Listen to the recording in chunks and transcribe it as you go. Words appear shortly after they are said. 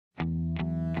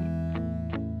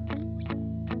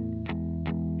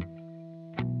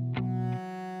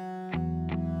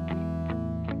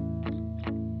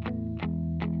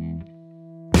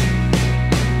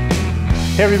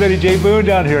Hey everybody, Jay Boone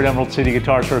down here at Emerald City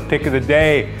Guitars for a pick of the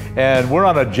day. And we're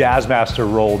on a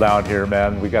Jazzmaster roll down here,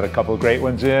 man. We got a couple of great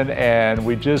ones in, and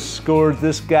we just scored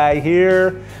this guy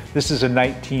here. This is a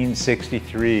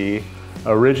 1963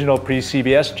 original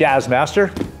pre-CBS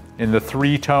Jazzmaster in the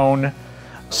three-tone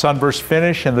sunburst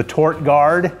finish and the torque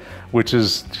guard, which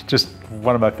is just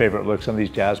one of my favorite looks on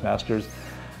these Jazzmasters.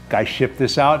 Guy shipped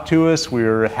this out to us. We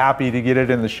were happy to get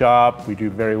it in the shop. We do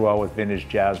very well with vintage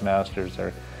Jazzmasters.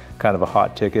 They're kind of a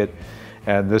hot ticket.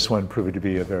 And this one proved to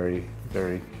be a very,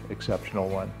 very exceptional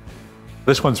one.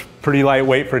 This one's pretty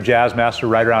lightweight for a Jazzmaster,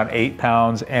 right around 8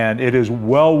 pounds, and it is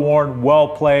well worn, well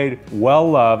played,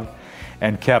 well loved,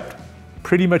 and kept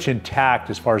pretty much intact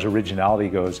as far as originality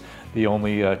goes. The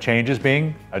only changes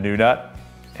being a new nut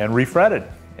and refretted,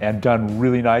 and done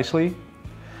really nicely.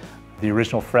 The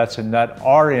original frets and nut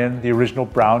are in the original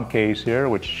brown case here,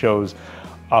 which shows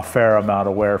a fair amount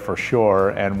of wear for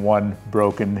sure, and one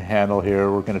broken handle here.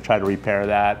 We're gonna try to repair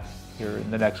that here in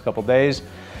the next couple days.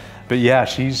 But yeah,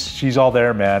 she's all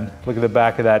there, man. Look at the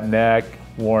back of that neck,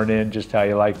 worn in just how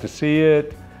you like to see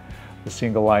it. The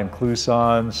single line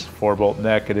cloisons, 4-bolt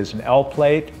neck. It is an L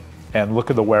plate, and look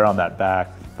at the wear on that back.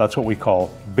 That's what we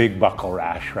call big buckle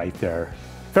rash right there.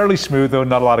 Fairly smooth though,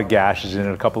 not a lot of gashes in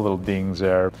it, a couple little dings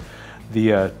there.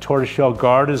 The tortoiseshell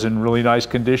guard is in really nice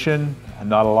condition.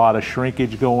 Not a lot of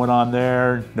shrinkage going on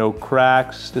there. No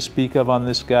cracks to speak of on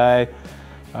this guy.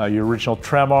 Your original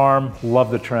trem arm,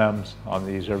 love the trems on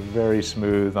these. They're very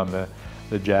smooth on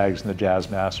the Jags and the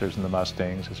Jazzmasters and the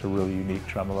Mustangs. It's a really unique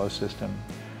tremolo system.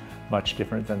 Much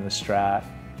different than the Strat.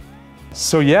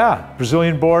 So yeah,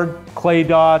 Brazilian board, clay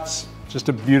dots, just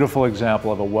a beautiful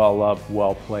example of a well-loved,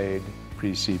 well-played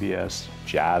pre-CBS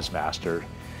Jazzmaster.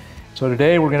 So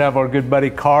today we're gonna have our good buddy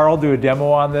Karl do a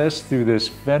demo on this through this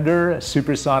Fender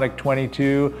Super-Sonic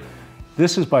 22.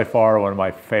 This is by far one of my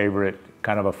favorite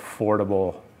kind of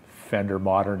affordable Fender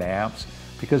modern amps,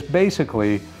 because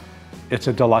basically it's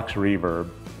a Deluxe Reverb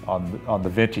on the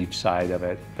vintage side of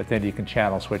it, but then you can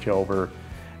channel switch over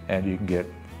and you can get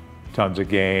tons of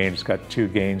gain. It's got 2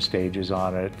 gain stages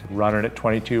on it, running at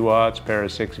 22 watts, pair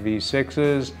of 6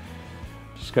 V6s.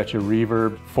 It's got your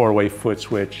reverb, 4-way foot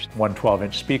switch, 1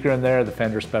 12-inch speaker in there, the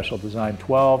Fender Special Design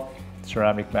 12,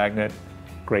 ceramic magnet,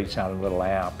 great sounding little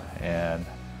amp. And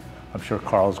I'm sure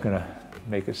Karl's gonna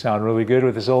make it sound really good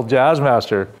with this old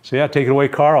Jazzmaster. So yeah, take it away,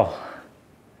 Karl.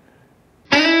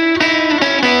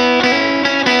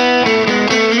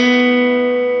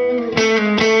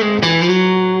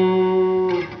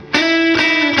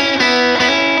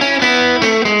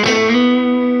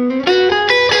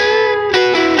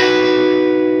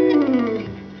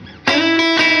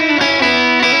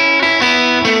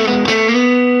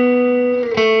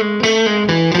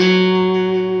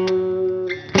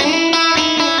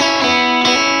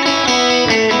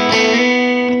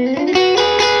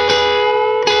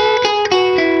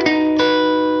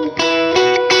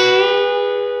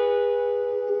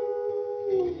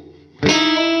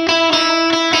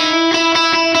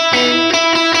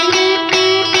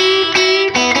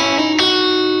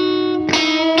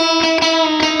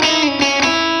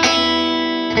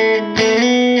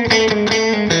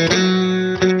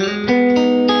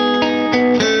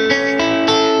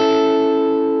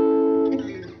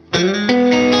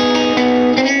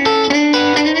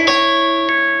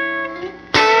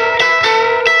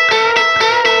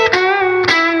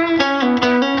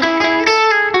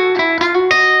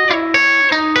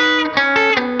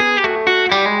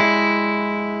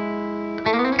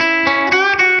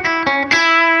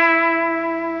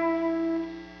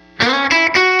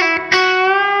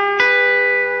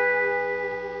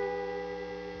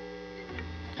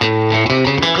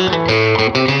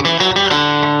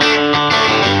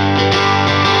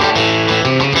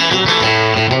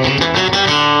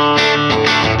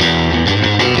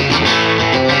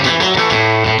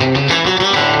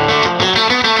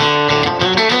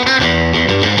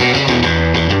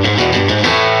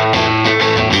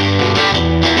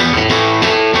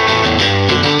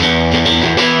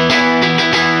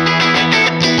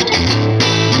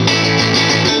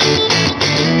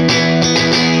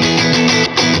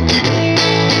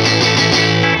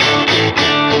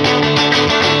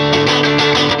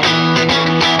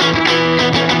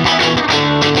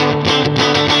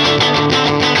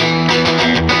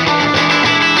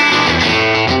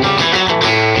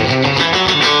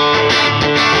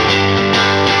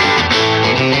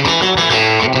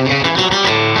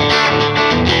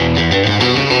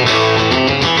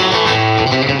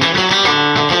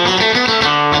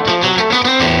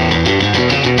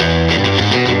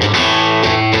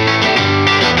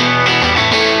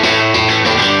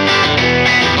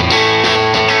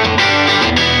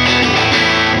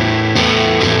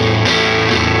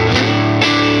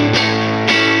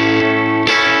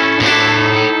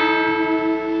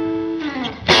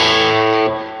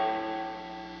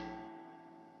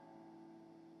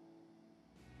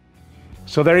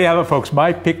 So there you have it, folks.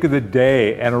 My pick of the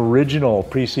day, an original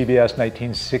pre-CBS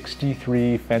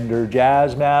 1963 Fender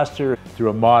Jazzmaster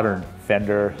through a modern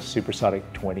Fender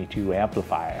Super-Sonic 22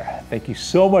 amplifier. Thank you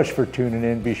so much for tuning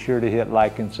in. Be sure to hit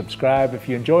like and subscribe if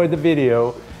you enjoyed the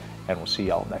video, and we'll see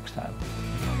y'all next time.